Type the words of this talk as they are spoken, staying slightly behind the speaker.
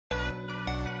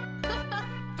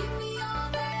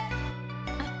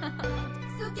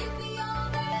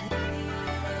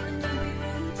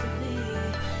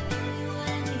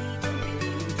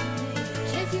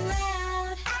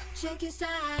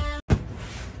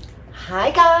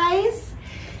Hi guys!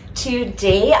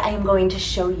 Today I'm going to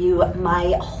show you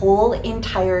my whole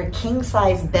entire king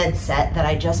size bed set that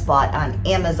I just bought on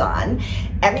Amazon.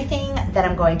 Everything that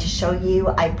I'm going to show you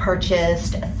I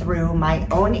purchased through my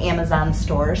own Amazon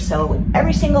store, so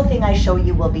every single thing I show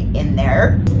you will be in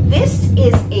there. This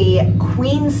is a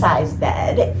queen size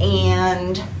bed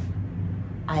and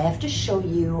I have to show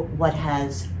you what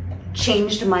has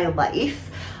changed my life.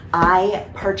 I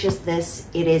purchased this.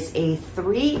 It is a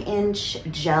 3-inch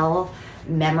gel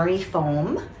memory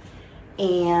foam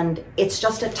and it's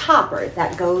just a topper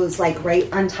that goes like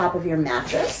right on top of your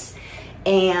mattress.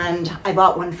 And I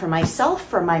bought one for myself,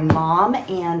 for my mom,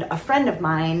 and a friend of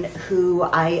mine who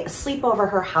I sleep over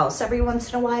her house every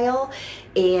once in a while,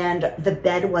 and the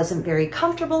bed wasn't very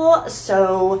comfortable,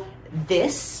 so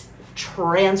this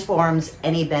transforms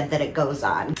any bed that it goes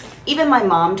on. Even my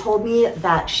mom told me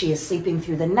that she is sleeping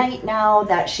through the night now,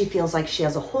 that she feels like she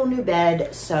has a whole new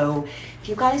bed. So if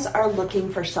you guys are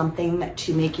looking for something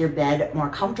to make your bed more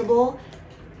comfortable,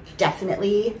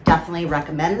 definitely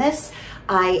recommend this.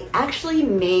 I actually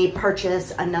may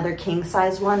purchase another king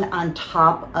size one on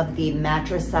top of the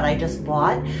mattress that I just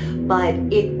bought, but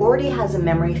it already has a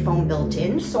memory foam built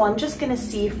in. So I'm just gonna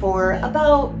see for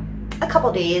about a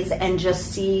couple days and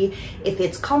just see if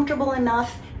it's comfortable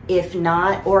enough. If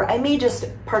not, or I may just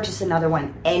purchase another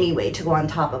one anyway to go on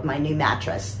top of my new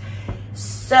mattress.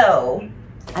 So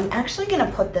I'm actually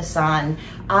gonna put this on.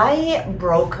 I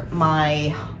broke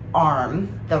my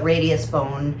arm, the radius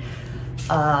bone,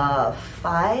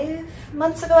 5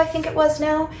 months ago, I think it was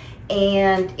now,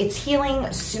 and it's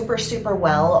healing super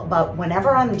well, but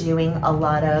whenever I'm doing a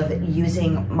lot of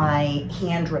using my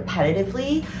hand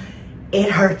repetitively, it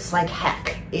hurts like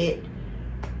heck. It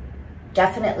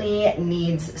definitely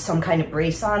needs some kind of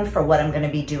brace on for what I'm gonna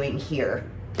be doing here.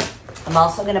 I'm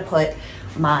also gonna put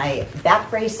my back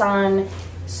brace on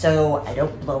so I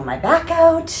don't blow my back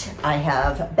out. I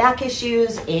have back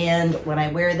issues, and when I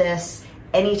wear this,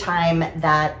 anytime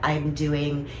that I'm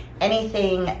doing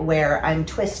anything where I'm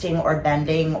twisting or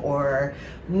bending or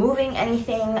moving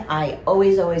anything, I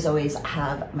always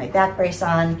have my back brace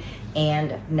on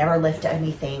and never lift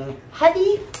anything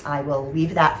heavy. I will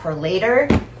leave that for later.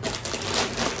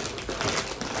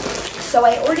 So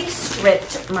I already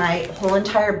stripped my whole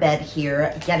entire bed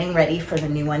here, getting ready for the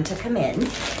new one to come in.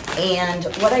 And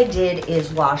what I did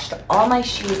is washed all my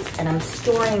sheets, and I'm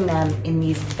storing them in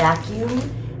these vacuum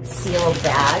sealed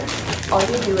bags. All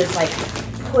you do is like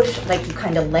push, like you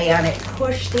kind of lay on it,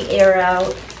 push the air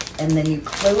out, and then you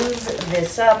close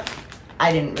this up.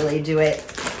 I didn't really do it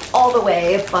all the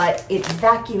way, but it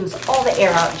vacuums all the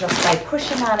air out just by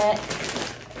pushing on it.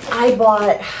 I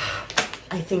bought,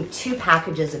 I think, 2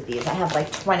 packages of these. I have like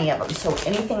 20 of them. So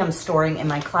anything I'm storing in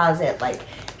my closet, like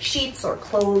sheets or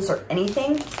clothes or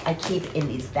anything, I keep in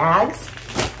these bags.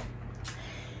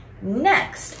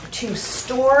 Next, to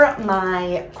store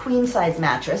my queen size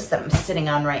mattress that I'm sitting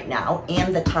on right now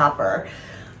and the topper,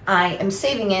 I am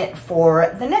saving it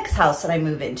for the next house that I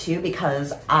move into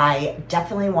because I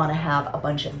definitely want to have a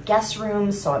bunch of guest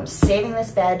rooms. So I'm saving this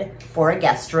bed for a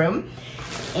guest room.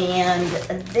 And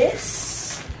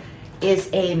this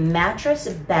is a mattress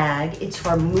bag. It's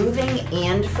for moving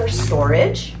and for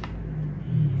storage.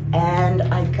 And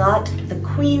I got the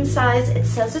queen size. It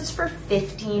says it's for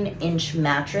 15-inch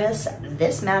mattress.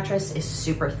 This mattress is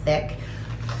super thick,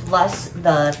 plus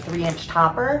the 3-inch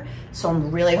topper. So I'm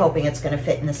really hoping it's gonna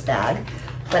fit in this bag.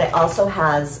 But it also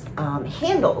has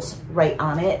handles right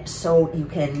on it, so you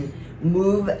can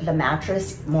move the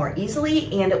mattress more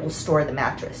easily and it will store the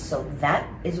mattress. So that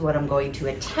is what I'm going to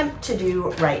attempt to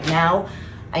do right now.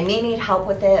 I may need help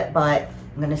with it, but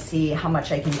I'm gonna see how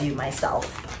much I can do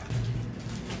myself.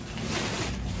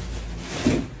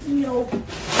 Nope.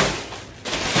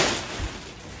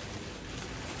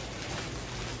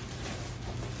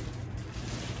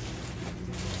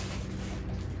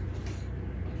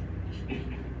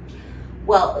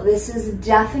 Well, this is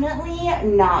definitely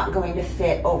not going to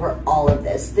fit over all of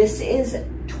this. This is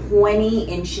 20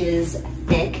 inches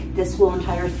thick, this whole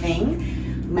entire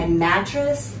thing. My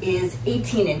mattress is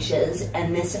 18 inches,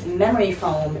 and this memory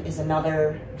foam is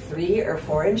another 3 or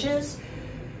 4 inches.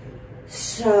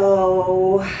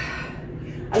 So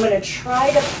I'm gonna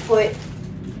try to put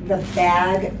the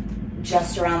bag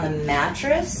just around the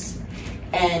mattress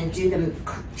and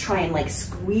try and like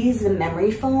squeeze the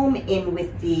memory foam in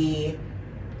with the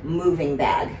moving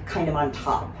bag kind of on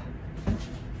top.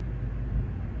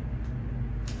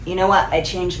 You know what? I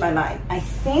changed my mind. I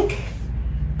think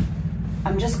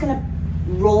I'm just gonna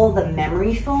roll the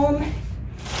memory foam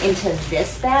into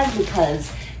this bag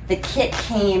because the kit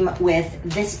came with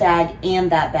this bag and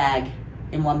that bag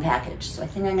in one package. So I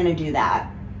think I'm gonna do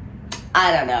that.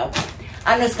 I don't know.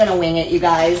 I'm just gonna wing it, you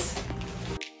guys.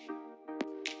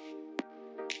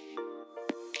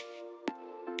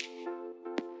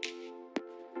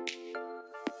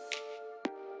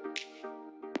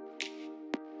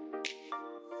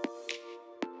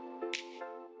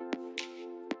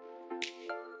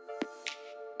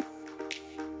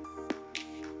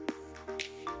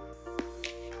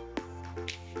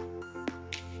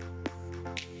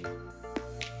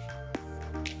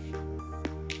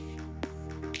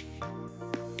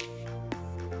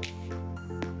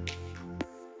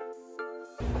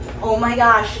 Oh my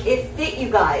gosh, it fit, you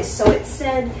guys. So it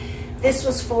said this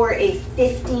was for a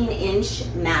 15-inch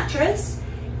mattress,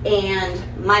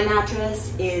 and my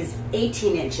mattress is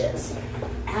 18 inches.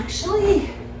 Actually,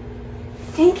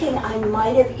 thinking I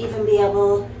might have even be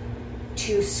able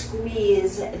to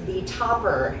squeeze the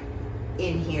topper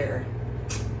in here.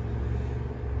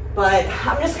 But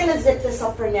I'm just gonna zip this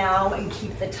up for now and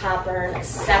keep the topper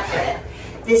separate.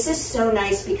 This is so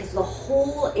nice because the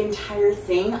whole entire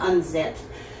thing unzips.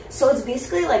 So it's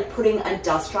basically like putting a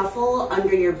dust ruffle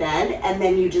under your bed and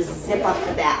then you just zip up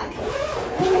the bag.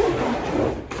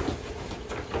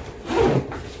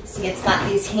 See, it's got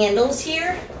these handles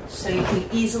here, so you can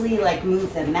easily like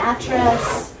move the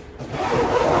mattress.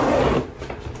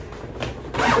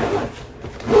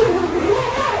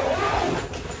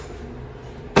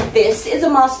 This is a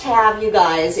must-have, you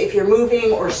guys. If you're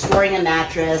moving or storing a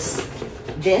mattress,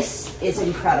 this is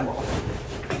incredible.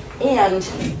 And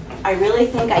I really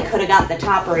think I could have got the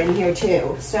topper in here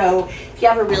too. So if you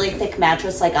have a really thick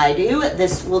mattress like I do,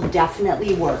 this will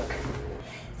definitely work.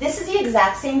 This is the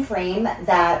exact same frame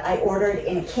that I ordered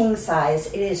in a king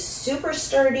size. It is super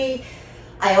sturdy.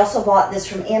 I also bought this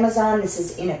from Amazon. This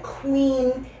is in a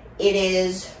queen. It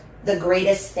is the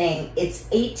greatest thing. It's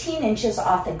 18 inches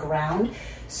off the ground,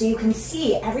 so you can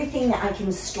see everything that I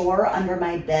can store under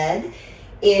my bed.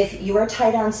 If you are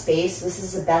tight on space, this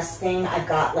is the best thing. I've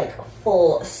got like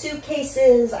full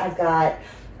suitcases. I've got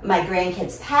my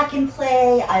grandkids pack and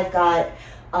play. I've got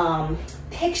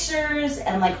pictures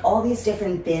and like all these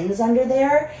different bins under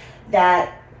there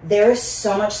that there's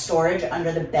so much storage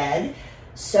under the bed.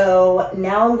 So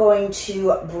now I'm going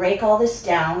to break all this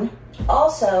down.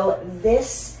 Also,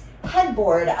 this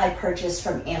headboard I purchased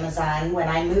from Amazon when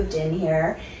I moved in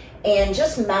here and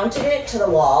just mounted it to the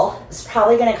wall. It's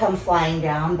probably gonna come flying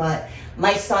down, but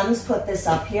my sons put this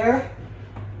up here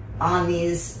on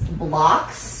these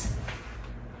blocks.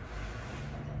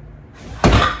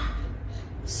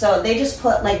 So they just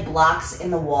put like blocks in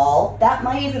the wall. That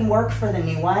might even work for the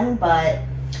new one, but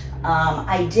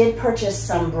I did purchase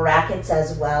some brackets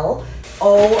as well.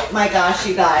 Oh my gosh,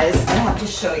 you guys, I have to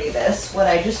show you this, what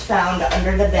I just found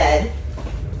under the bed.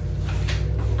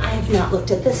 I have not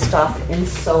looked at this stuff in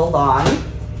so long.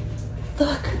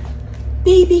 Look,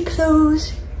 baby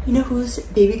clothes. You know whose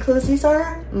baby clothes these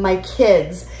are? My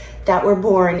kids that were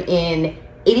born in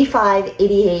 85,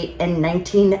 88, and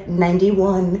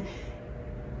 1991.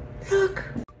 Look.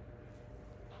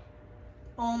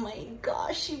 Oh my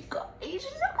gosh, you guys,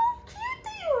 look how cute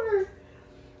they were.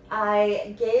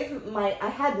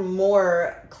 I had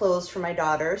more clothes for my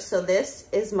daughter. So this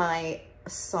is my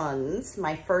son's,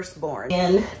 my firstborn,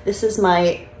 and this is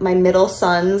my middle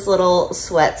son's little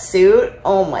sweatsuit.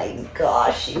 Oh my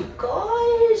gosh, you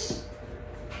guys.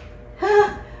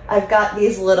 I've got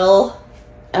these little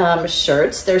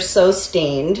shirts. They're so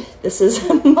stained. This is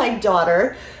my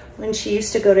daughter when she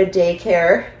used to go to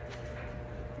daycare.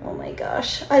 Oh my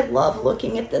gosh, I love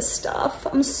looking at this stuff.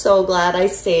 I'm so glad I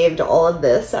saved all of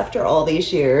this after all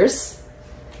these years.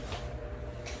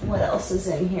 What else is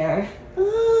in here?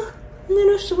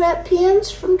 Little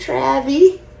sweatpants from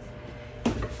Travi.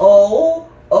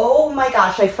 Oh my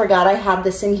gosh, I forgot I have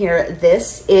this in here.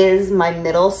 This is my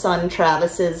middle son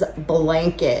Travis's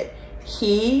blanket.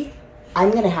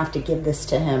 I'm gonna have to give this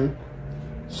to him.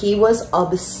 He was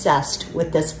obsessed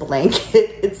with this blanket.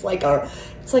 It's like a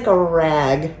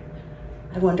rag.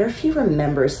 I wonder if he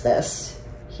remembers this.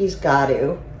 He's got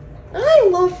to. I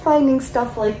love finding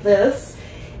stuff like this.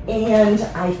 And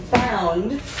I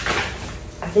found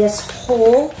this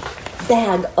whole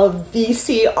bag of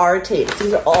VCR tapes.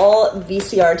 These are all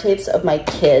VCR tapes of my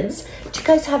kids. Do you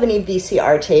guys have any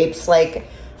VCR tapes? Like,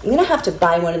 I'm gonna have to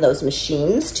buy one of those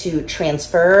machines to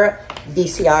transfer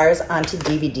VCRs onto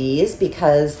DVDs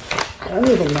because I don't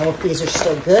even know if these are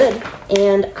still good,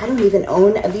 and I don't even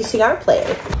own a VCR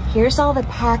player. Here's all the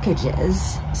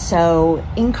packages. So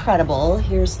incredible.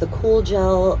 Here's the Cool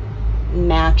Gel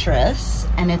mattress,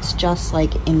 and it's just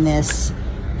like in this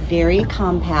very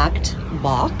compact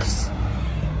box.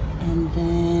 And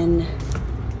then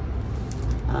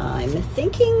I'm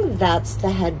thinking that's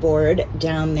the headboard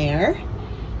down there.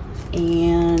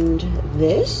 And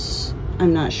this,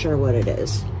 I'm not sure what it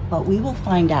is, but we will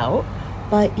find out.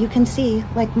 But you can see,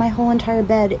 like, my whole entire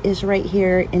bed is right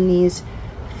here in these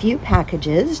few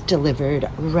packages delivered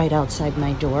right outside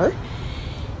my door.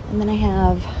 And then I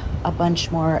have a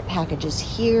bunch more packages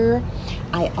here.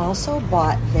 I also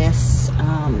bought this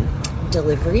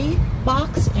delivery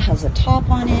box. It has a top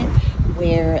on it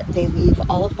where they leave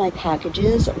all of my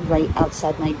packages right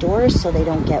outside my door so they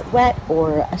don't get wet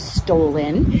or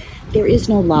stolen. There is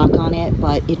no lock on it,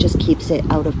 but it just keeps it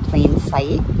out of plain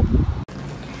sight.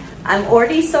 I'm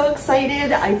already so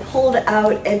excited. I pulled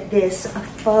out this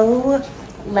faux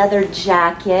leather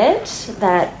jacket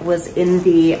that was in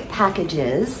the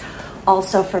packages,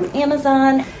 also from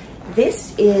Amazon.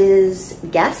 This is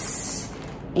Guess,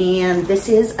 and this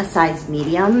is a size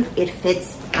medium. It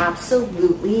fits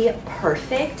absolutely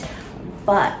perfect,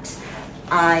 but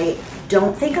I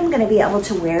don't think I'm gonna be able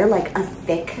to wear like a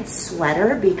thick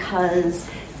sweater because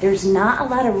there's not a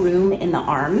lot of room in the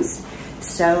arms.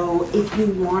 So if you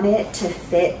want it to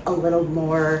fit a little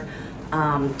more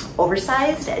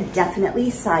oversized, definitely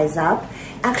size up.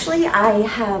 Actually, I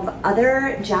have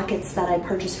other jackets that I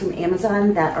purchased from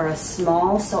Amazon that are a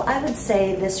small, so I would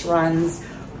say this runs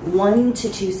 1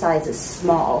 to 2 sizes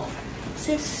small. This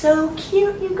is so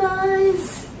cute, you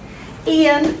guys.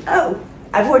 And, oh,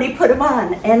 I've already put them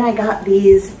on, and I got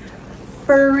these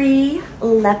furry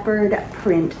leopard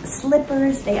print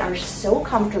slippers. They are so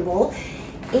comfortable.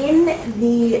 In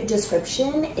the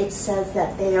description, it says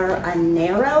that they are a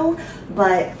narrow,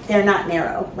 but they're not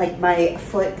narrow. Like, my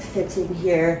foot fits in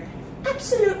here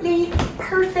absolutely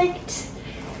perfect.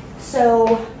 So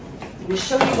I'm gonna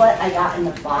show you what I got in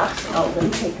the box. Oh, let me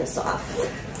take this off.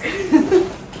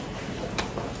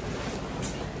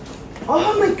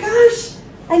 Oh my gosh,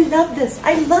 I love this.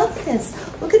 I love this.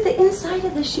 Look at the inside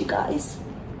of this, you guys.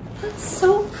 That's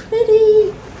so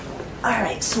pretty. All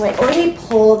right, so I already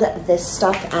pulled this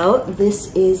stuff out.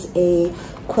 This is a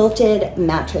quilted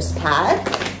mattress pad,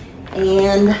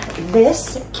 and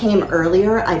this came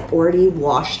earlier. I've already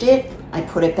washed it. I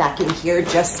put it back in here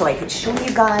just so I could show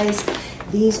you guys.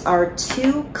 These are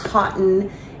 2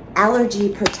 cotton allergy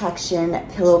protection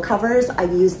pillow covers. I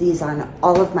use these on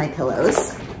all of my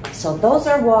pillows. So those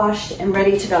are washed and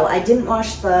ready to go. I didn't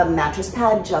wash the mattress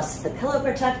pad, just the pillow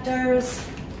protectors.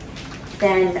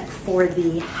 Then for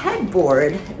the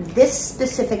headboard, this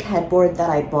specific headboard that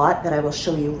I bought, that I will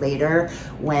show you later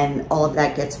when all of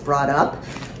that gets brought up,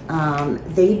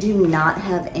 they do not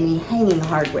have any hanging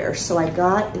hardware. So I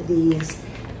got these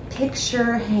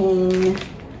picture hang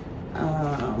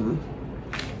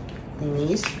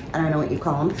thingies. I don't know what you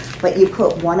call them, but you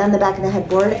put one on the back of the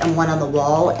headboard and one on the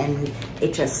wall, and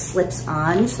it just slips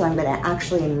on. So I'm gonna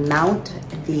actually mount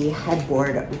the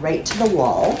headboard right to the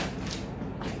wall.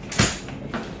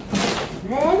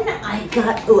 Then I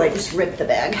got, oh, I just ripped the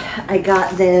bag. I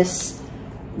got this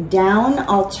down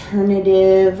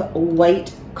alternative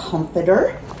white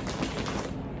comforter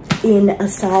in a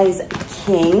size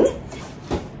king.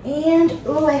 And,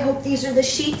 oh, I hope these are the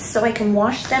sheets so I can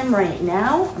wash them right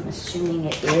now. I'm assuming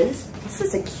it is. This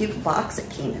is a cute box it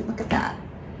came in. Look at that.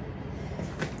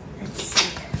 Let's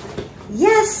see.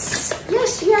 Yes,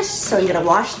 yes, yes. So I'm gonna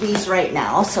wash these right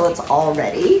now so it's all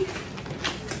ready.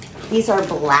 These are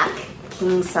black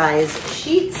king size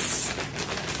sheets.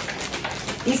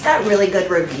 These got really good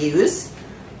reviews.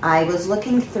 I was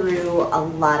looking through a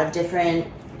lot of different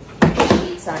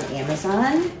sheets on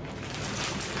Amazon.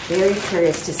 Very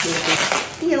curious to see what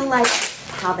these feel like,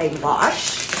 how they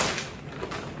wash.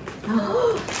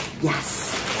 Oh,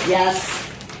 yes,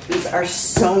 yes. These are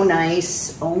so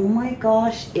nice. Oh my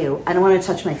gosh, ew. I don't want to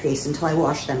touch my face until I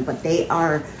wash them, but they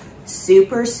are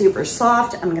super, super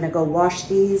soft. I'm gonna go wash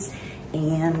these,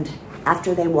 and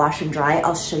after they wash and dry,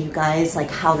 I'll show you guys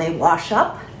like how they wash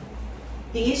up.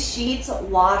 These sheets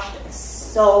washed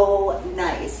so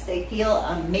nice. They feel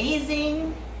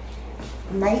amazing,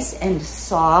 nice and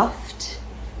soft.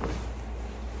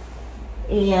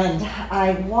 And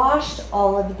I washed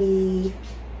all of the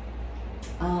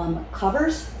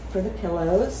covers for the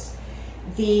pillows.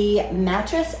 The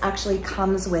mattress actually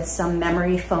comes with some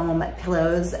memory foam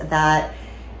pillows that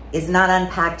is not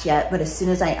unpacked yet, but as soon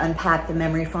as I unpack the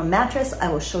memory foam mattress, I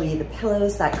will show you the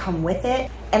pillows that come with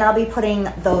it. And I'll be putting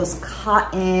those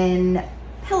cotton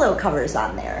pillow covers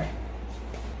on there.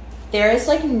 There is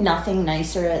like nothing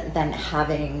nicer than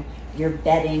having your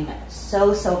bedding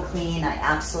so, so clean. I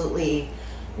absolutely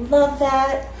love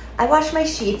that. I wash my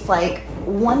sheets like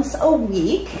once a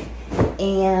week,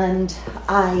 and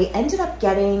I ended up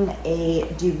getting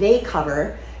a duvet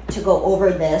cover to go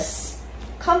over this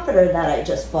comforter that I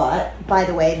just bought. By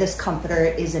the way, this comforter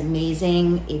is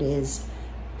amazing. It is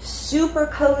super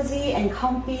cozy and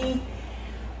comfy.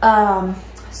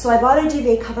 So I bought a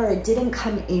duvet cover. It didn't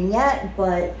come in yet,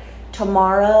 but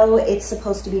tomorrow it's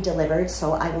supposed to be delivered.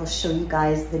 So I will show you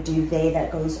guys the duvet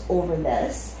that goes over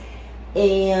this.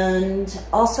 And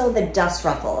also the dust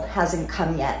ruffle hasn't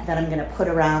come yet that I'm gonna put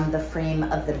around the frame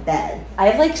of the bed. I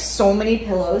have like so many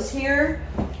pillows here.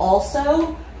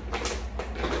 Also,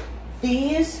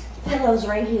 these pillows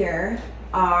right here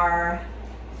are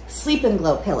Sleep and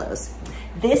Glow pillows.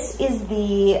 This is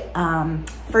the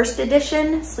first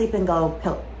edition Sleep and Glow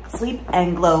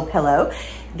pillow.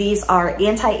 These are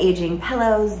anti-aging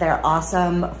pillows. They're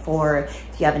awesome for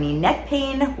if you have any neck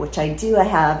pain, which I do. I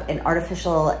have an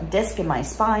artificial disc in my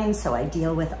spine, so I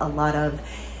deal with a lot of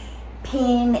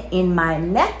pain in my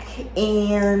neck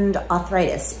and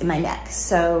arthritis in my neck.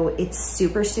 So it's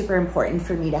super, super important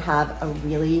for me to have a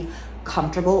really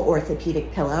comfortable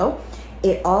orthopedic pillow.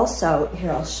 It also,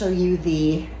 here, I'll show you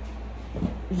the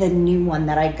new one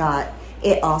that I got.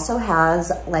 It also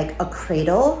has like a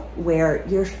cradle where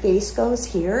your face goes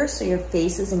here, so your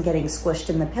face isn't getting squished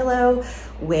in the pillow,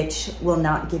 which will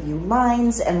not give you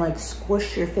lines and like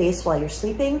squish your face while you're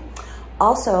sleeping.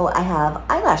 Also, I have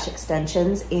eyelash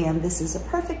extensions, and this is a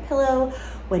perfect pillow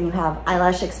when you have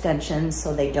eyelash extensions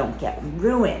so they don't get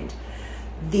ruined.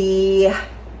 The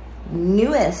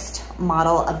newest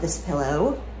model of this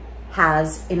pillow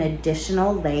has an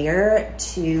additional layer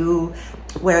to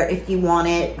where if you want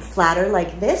it flatter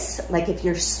like this, like if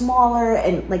you're smaller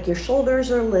and like your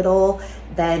shoulders are little,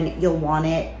 then you'll want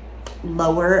it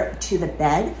lower to the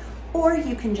bed, or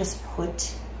you can just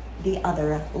put the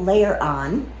other layer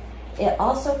on. It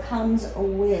also comes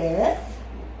with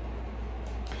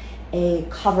a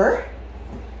cover,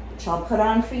 which I'll put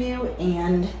on for you,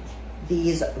 and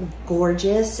these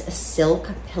gorgeous silk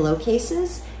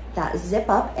pillowcases that zip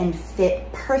up and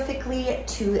fit perfectly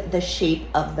to the shape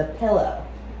of the pillow.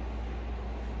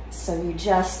 So you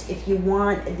just, if you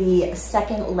want the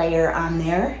second layer on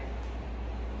there,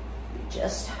 you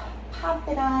just pop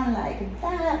it on like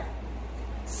that,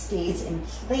 stays in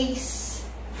place.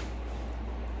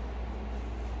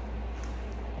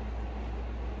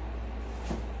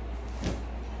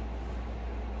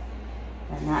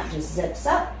 And that just zips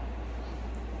up.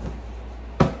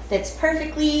 Fits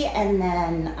perfectly. And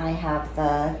then I have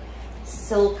the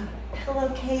silk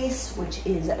pillowcase, which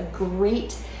is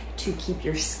great to keep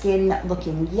your skin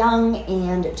looking young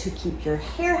and to keep your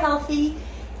hair healthy.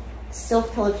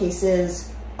 Silk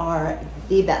pillowcases are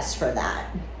the best for that.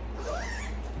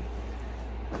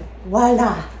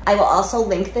 Voila. I will also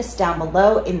link this down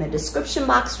below in the description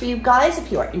box for you guys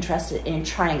if you are interested in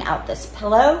trying out this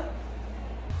pillow.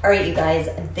 All right, you guys,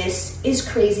 this is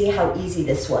crazy how easy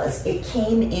this was. It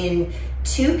came in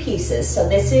 2 pieces. So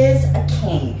this is a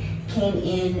king. Came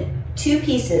in 2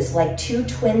 pieces, like 2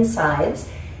 twin sides.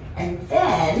 And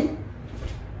then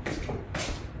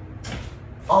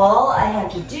all I had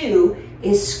to do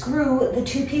is screw the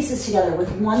 2 pieces together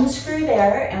with 1 screw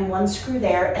there and 1 screw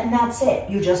there, and that's it.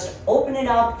 You just open it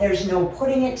up. There's no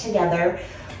putting it together.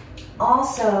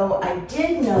 Also, I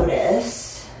did notice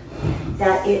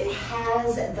that it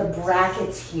has the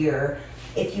brackets here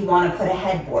if you want to put a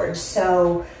headboard.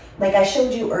 So like I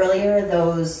showed you earlier,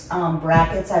 those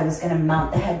brackets, I was going to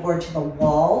mount the headboard to the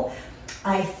wall.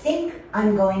 I think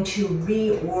I'm going to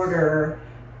reorder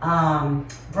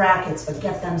brackets, but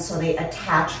get them so they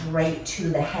attach right to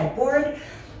the headboard.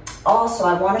 Also,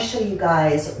 I want to show you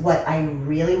guys what I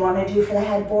really want to do for the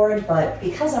headboard, but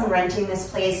because I'm renting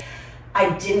this place,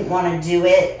 I didn't want to do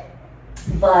it,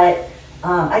 but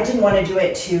I didn't want to do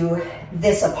it to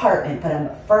this apartment, but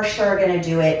I'm for sure going to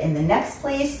do it in the next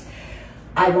place.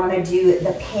 I want to do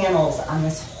the panels on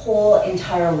this whole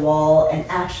entire wall, and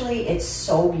actually it's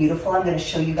so beautiful. I'm going to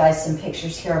show you guys some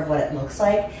pictures here of what it looks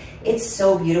like. It's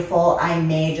so beautiful. I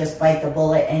may just bite the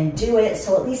bullet and do it,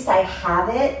 so at least I have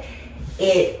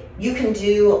it. You can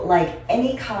do like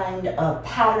any kind of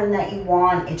pattern that you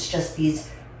want. It's just these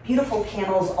beautiful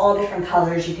panels, all different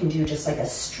colors. You can do just like a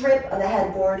strip of the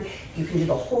headboard. You can do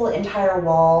the whole entire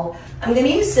wall. I'm gonna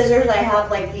use scissors. I have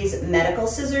like these medical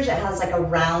scissors. It has like a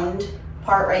round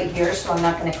part right here, so I'm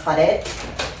not gonna cut it,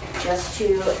 just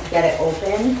to get it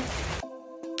open.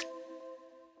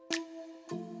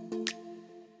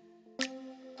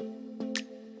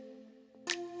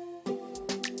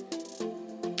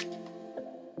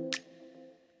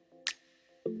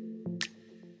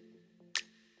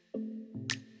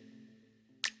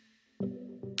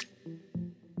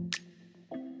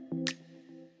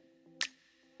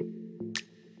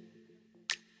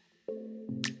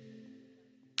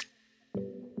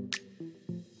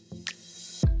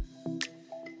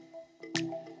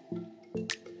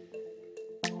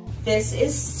 This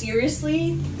is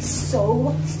seriously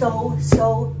so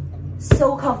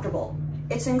comfortable.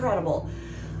 It's incredible.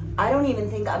 I don't even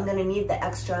think I'm gonna need the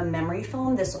extra memory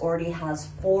foam. This already has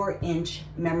 4-inch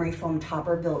memory foam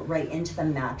topper built right into the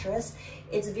mattress.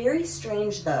 It's very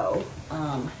strange though.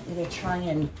 I'm gonna try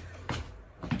and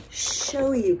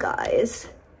show you guys.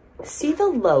 See the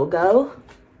logo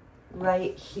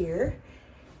right here?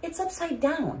 It's upside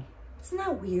down. Isn't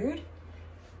that weird?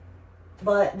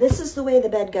 But this is the way the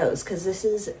bed goes, because this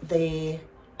is the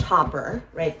topper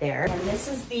right there. And this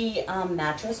is the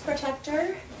mattress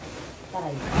protector that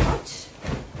I got.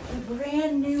 A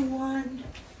brand new one.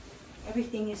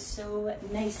 Everything is so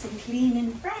nice and clean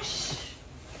and fresh.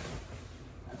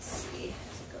 Let's see,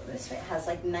 let's go this way. It has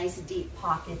like nice deep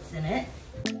pockets in it.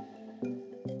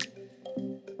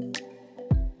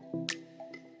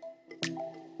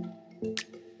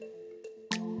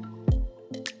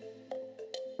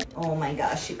 Oh my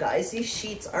gosh, you guys, these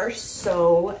sheets are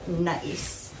so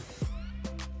nice.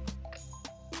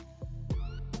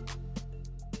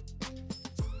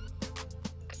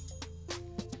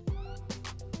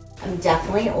 I'm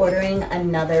definitely ordering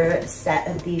another set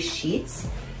of these sheets.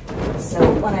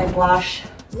 So when I wash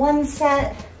one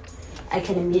set, I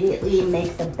can immediately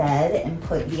make the bed and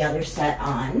put the other set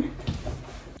on.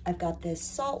 I've got this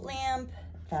salt lamp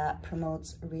that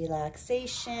promotes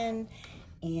relaxation,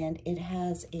 and it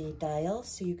has a dial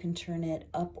so you can turn it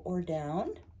up or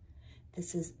down.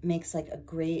 This makes like a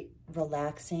great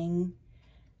relaxing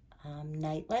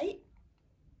night light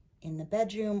in the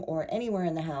bedroom or anywhere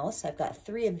in the house. I've got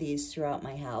 3 of these throughout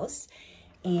my house.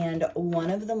 And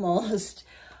one of the most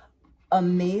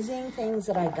amazing things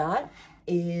that I got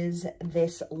is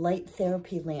this light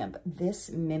therapy lamp. This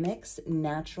mimics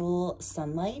natural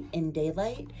sunlight in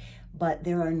daylight, but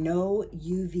there are no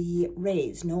UV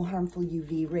rays, no harmful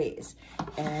UV rays.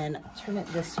 And turn it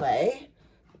this way.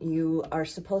 You are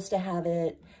supposed to have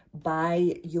it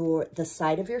by the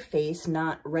side of your face,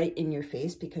 not right in your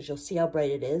face, because you'll see how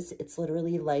bright it is. It's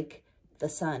literally like the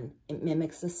sun. It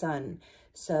mimics the sun.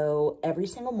 So every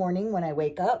single morning when I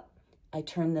wake up, I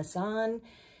turn this on,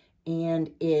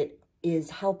 and it is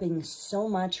helping so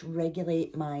much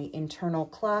regulate my internal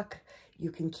clock.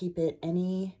 You can keep it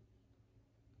any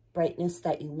brightness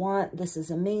that you want. This is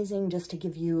amazing just to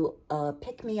give you a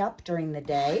pick-me-up during the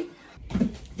day.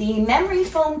 The memory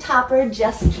foam topper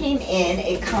just came in.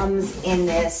 It comes in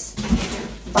this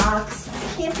box.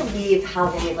 I can't believe how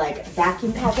they like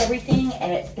vacuum pack everything,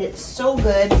 and it fits so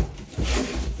good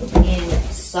in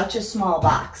such a small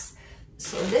box.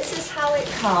 So this is how it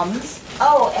comes.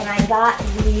 Oh, and I got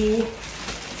the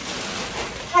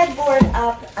headboard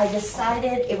up. I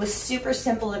decided it was super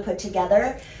simple to put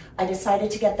together. I decided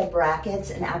to get the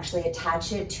brackets and actually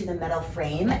attach it to the metal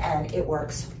frame, and it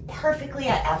works perfectly.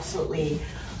 I absolutely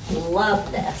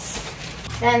love this.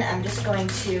 Then I'm just going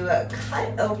to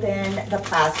cut open the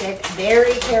plastic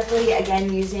very carefully,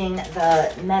 again using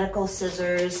the medical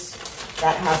scissors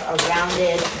that have a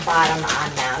rounded bottom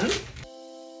on them.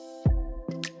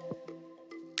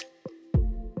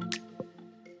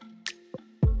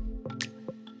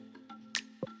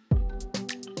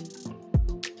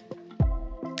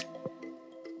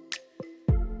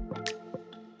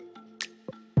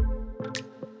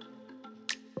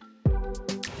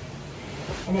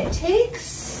 And it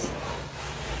takes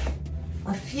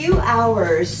a few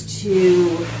hours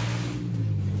to,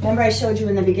 remember I showed you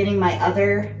in the beginning my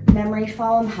other memory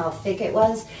foam, how thick it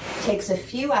was? It takes a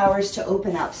few hours to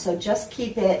open up. So just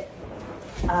keep it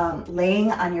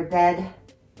laying on your bed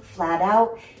flat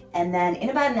out. And then in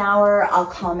about an hour, I'll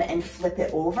come and flip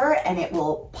it over, and it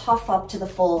will puff up to the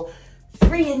full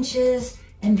 3 inches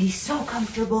and be so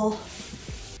comfortable.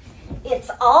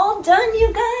 It's all done,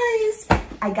 you guys.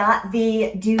 I got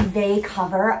the duvet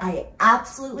cover. I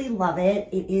absolutely love it.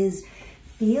 It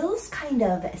feels kind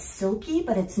of silky,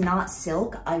 but it's not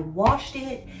silk. I washed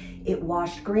it. It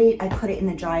washed great. I put it in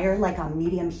the dryer like on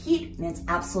medium heat, and it's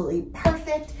absolutely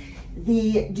perfect.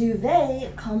 The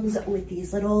duvet comes with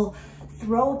these little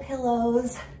throw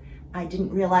pillows. I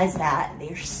didn't realize that.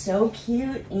 They're so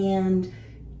cute, and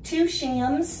 2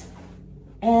 shams.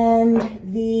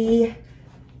 And the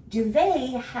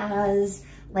duvet has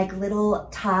like little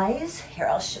ties. Here,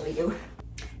 I'll show you.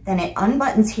 Then it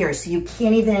unbuttons here, so you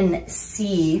can't even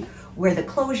see where the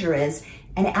closure is,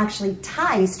 and it actually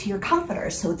ties to your comforter,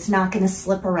 so it's not gonna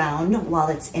slip around while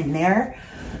it's in there.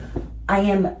 I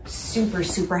am super,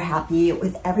 super happy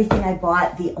with everything I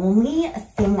bought. The only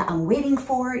thing I'm waiting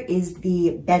for is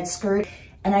the bed skirt,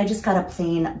 and I just got a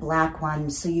plain black one,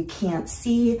 so you can't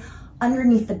see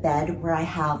underneath the bed where I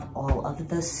have all of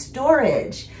the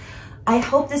storage. I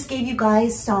hope this gave you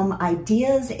guys some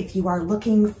ideas if you are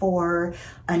looking for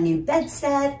a new bed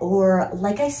set, or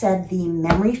like I said, the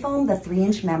memory foam, the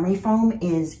 3-inch memory foam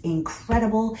is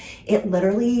incredible. It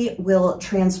literally will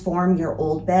transform your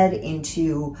old bed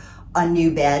into a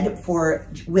new bed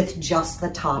with just the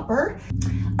topper.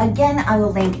 Again, I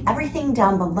will link everything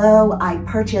down below. I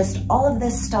purchased all of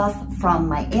this stuff from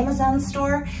my Amazon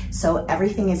store, so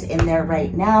everything is in there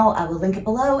right now. I will link it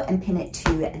below and pin it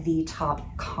to the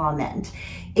top comment.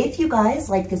 If you guys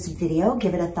like this video,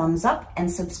 give it a thumbs up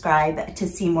and subscribe to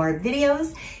see more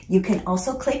videos. You can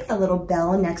also click the little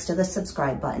bell next to the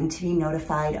subscribe button to be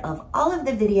notified of all of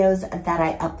the videos that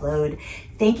I upload.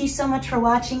 Thank you so much for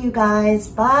watching, you guys.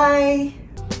 Bye.